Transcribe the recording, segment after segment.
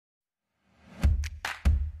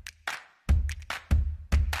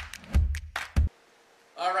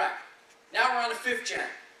5th gen.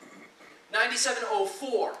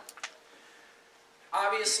 9704.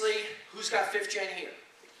 Obviously, who's got 5th gen here?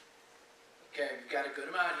 Okay, we've got a good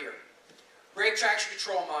amount here. Brake traction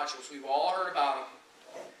control modules, we've all heard about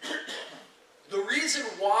them. The reason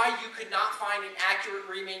why you could not find an accurate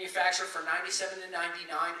remanufacturer for 97 to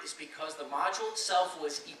 99 is because the module itself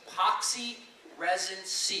was epoxy resin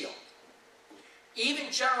sealed.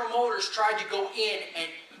 Even General Motors tried to go in and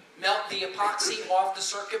melt the epoxy off the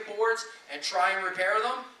circuit boards and try and repair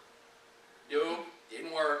them. No,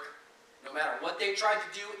 didn't work. No matter what they tried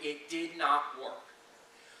to do, it did not work.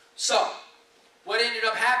 So, what ended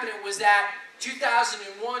up happening was that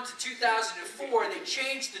 2001 to 2004, they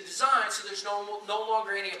changed the design so there's no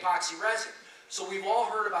longer any epoxy resin. So we've all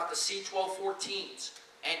heard about the C1214s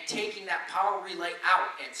and taking that power relay out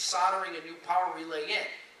and soldering a new power relay in.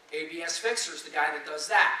 ABS Fixer's the guy that does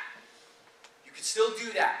that. You can still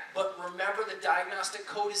do that, but remember the diagnostic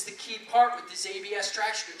code is the key part with this ABS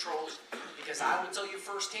traction controllers, because I will tell you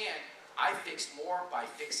firsthand, I fixed more by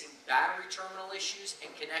fixing battery terminal issues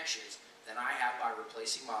and connections than I have by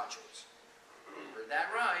replacing modules. Heard that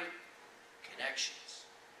right? Connections,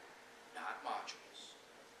 not modules.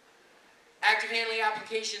 Active handling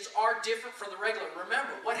applications are different from the regular.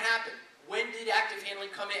 Remember, what happened? When did active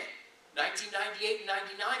handling come in? 1998 and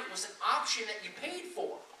 99, it was an option that you paid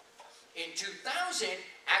for. In 2000,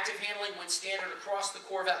 active handling went standard across the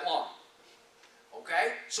Corvette line.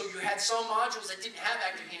 Okay? So you had some modules that didn't have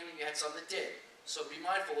active handling, you had some that did. So be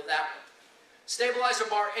mindful of that one. Stabilizer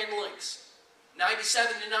bar end links.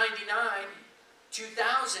 97 to 99,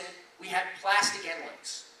 2000, we had plastic end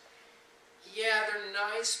links. Yeah, they're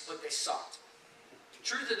nice, but they sucked. The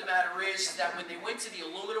truth of the matter is that when they went to the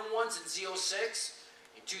aluminum ones in Z06,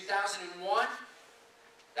 in 2001,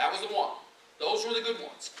 that was the one. Those were the good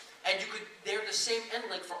ones. And they're the same end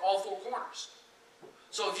link for all 4 corners.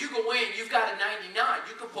 So if you go in, you've got a 99,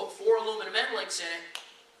 you can put 4 aluminum end links in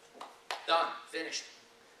it. Done. Finished.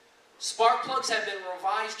 Spark plugs have been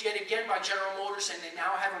revised yet again by General Motors, and they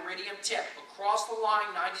now have iridium tip. Across the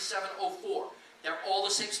line, 9704. They're all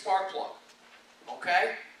the same spark plug.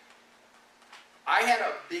 Okay? I had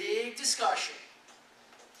a big discussion.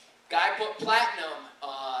 Guy put platinum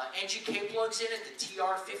engine K-plugs in it, the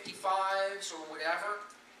TR55s or whatever.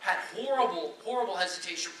 Had horrible, horrible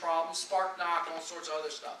hesitation problems, spark knock, all sorts of other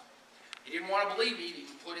stuff. He didn't want to believe me. You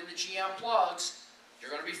can put in the GM plugs, you're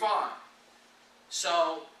going to be fine.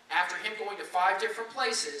 So, after him going to 5 different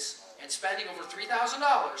places and spending over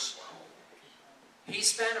 $3,000, he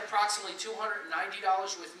spent approximately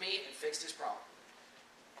 $290 with me and fixed his problem.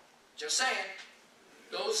 Just saying,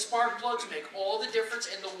 those spark plugs make all the difference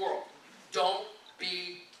in the world. Don't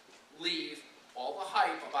believe all the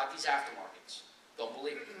hype about these aftermarkets. Don't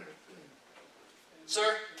believe it.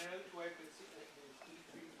 Sir?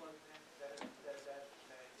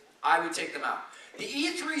 I would take them out. The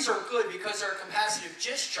E3s are good because they're a capacitive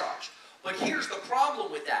discharge. But here's the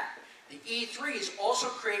problem with that. The E3s also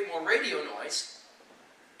create more radio noise,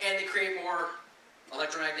 and they create more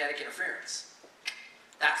electromagnetic interference.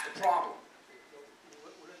 That's the problem.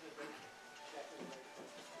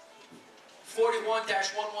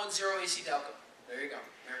 41-110 AC Delco. There you go.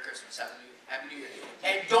 Merry Christmas. Happy New Year.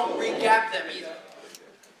 And don't re-gap them either.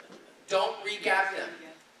 Don't re-gap them.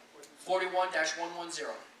 41-110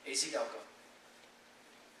 AC Delco.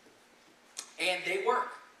 And they work.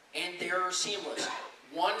 And they're seamless.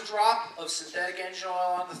 1 drop of synthetic engine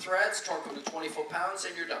oil on the threads, torque them to 20 foot-pounds,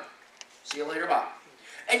 and you're done. See you later, bye.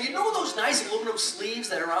 And you know those nice aluminum sleeves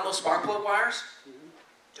that are on those spark plug wires?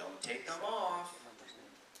 Don't take them off.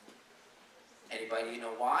 Anybody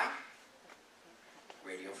know why?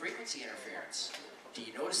 Radio frequency interference. Do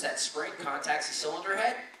you notice that spring contacts the cylinder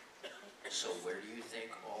head? So where do you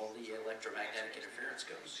think all the electromagnetic interference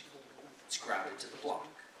goes? It's grounded to the block.